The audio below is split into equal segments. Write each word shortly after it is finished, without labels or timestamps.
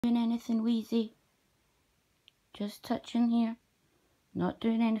Doing anything, Wheezy? Just touching here. Not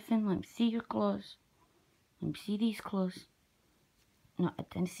doing anything. Let me see your claws. Let me see these claws. No, I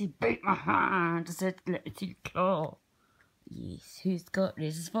didn't see bite my hand. I said let me see your claw. Yes, who's got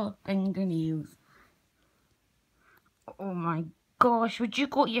this for fingernails? Oh my gosh, would you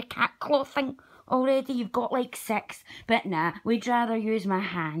go to your cat claw thing already? You've got like 6. But nah, we'd rather use my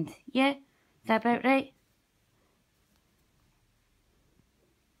hand. Yeah? Is that about right?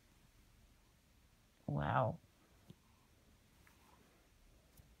 Wow.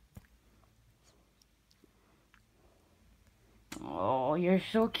 Oh, you're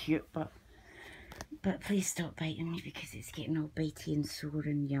so cute, but please stop biting me because it's getting all bitey and sore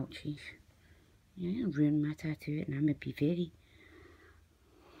and yelchy. You'll ruin my tattoo and I'm going to be very...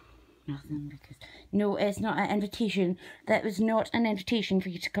 Nothing because... No, it's not an invitation. That was not an invitation for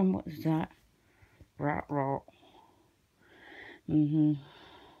you to come. What was that? Rat rot. Legs.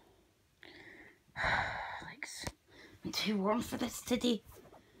 I'm too warm for this today.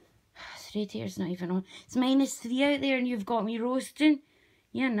 The radiator's not even on. It's -3 out there and you've got me roasting.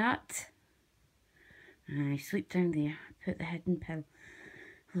 You're nut. I sleep down there. Put the hidden pill.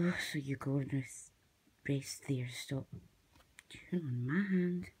 Oh, so you go and rest there. Stop chewing on my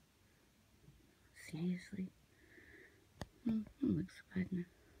hand. Seriously? It looks so bad now.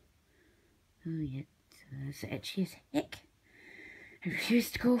 Oh yeah, it's itchy as heck. I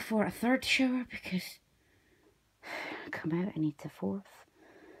refuse to go for a 3rd shower because I come out, I need the 4th.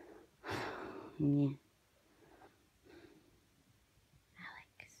 Yeah.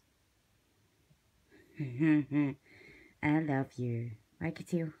 Alex. I love you. Wag your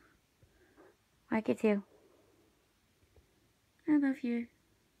tail. Wag your tail. I love you.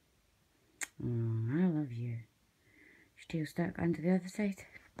 Oh, I love you. Your tail stuck onto the other side.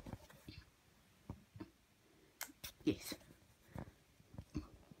 Yes.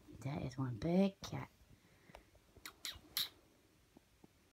 That is one big cat.